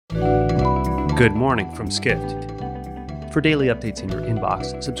Good morning from Skift. For daily updates in your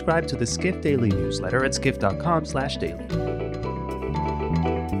inbox, subscribe to the Skift Daily newsletter at skift.com/daily.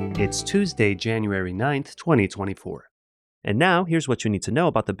 It's Tuesday, January 9th, 2024. And now, here's what you need to know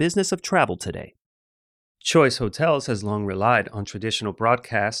about the business of travel today. Choice Hotels has long relied on traditional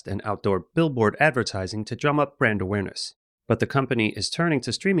broadcast and outdoor billboard advertising to drum up brand awareness. But the company is turning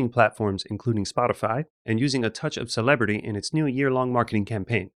to streaming platforms, including Spotify, and using a touch of celebrity in its new year-long marketing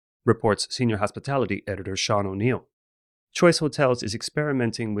campaign, reports senior hospitality editor Sean O'Neill. Choice Hotels is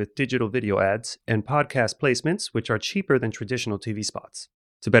experimenting with digital video ads and podcast placements, which are cheaper than traditional TV spots,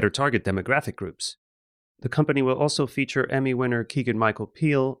 to better target demographic groups. The company will also feature Emmy winner Keegan-Michael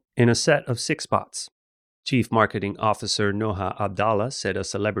Peele in a set of 6 spots. Chief Marketing Officer Noha Abdallah said a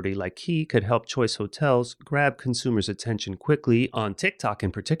celebrity like Key could help Choice Hotels grab consumers' attention quickly, on TikTok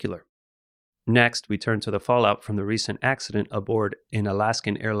in particular. Next, we turn to the fallout from the recent accident aboard an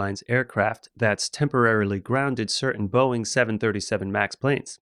Alaskan Airlines aircraft that's temporarily grounded certain Boeing 737 MAX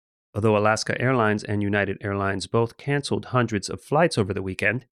planes. Although Alaska Airlines and United Airlines both canceled hundreds of flights over the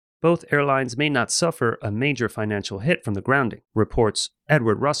weekend, both airlines may not suffer a major financial hit from the grounding, reports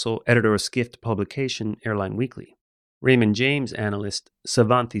Edward Russell, editor of Skift publication Airline Weekly. Raymond James analyst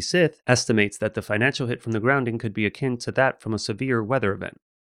Savanthi Sith estimates that the financial hit from the grounding could be akin to that from a severe weather event.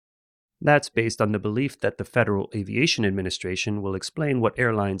 That's based on the belief that the Federal Aviation Administration will explain what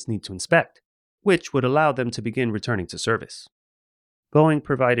airlines need to inspect, which would allow them to begin returning to service. Boeing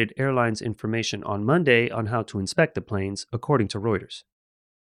provided airlines information on Monday on how to inspect the planes, according to Reuters.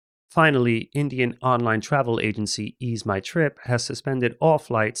 Finally, Indian online travel agency Ease My Trip has suspended all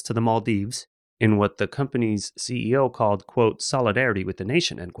flights to the Maldives in what the company's CEO called, quote, solidarity with the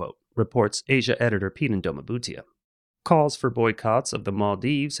nation, end quote, reports Asia editor Peden Domabhutia. Calls for boycotts of the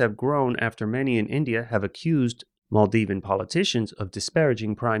Maldives have grown after many in India have accused Maldivian politicians of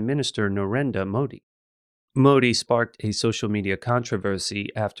disparaging Prime Minister Narendra Modi. Modi sparked a social media controversy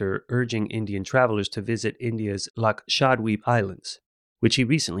after urging Indian travelers to visit India's Lakshadweep Islands, which he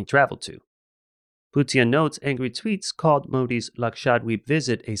recently traveled to. Bhutia notes angry tweets called Modi's Lakshadweep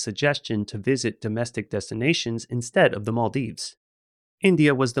visit a suggestion to visit domestic destinations instead of the Maldives.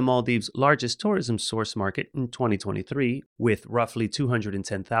 India was the Maldives' largest tourism source market in 2023, with roughly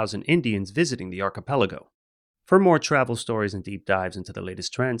 210,000 Indians visiting the archipelago. For more travel stories and deep dives into the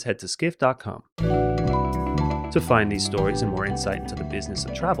latest trends, head to skift.com. To find these stories and more insight into the business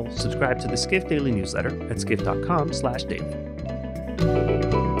of travel, subscribe to the Skift Daily newsletter at skift.com/daily.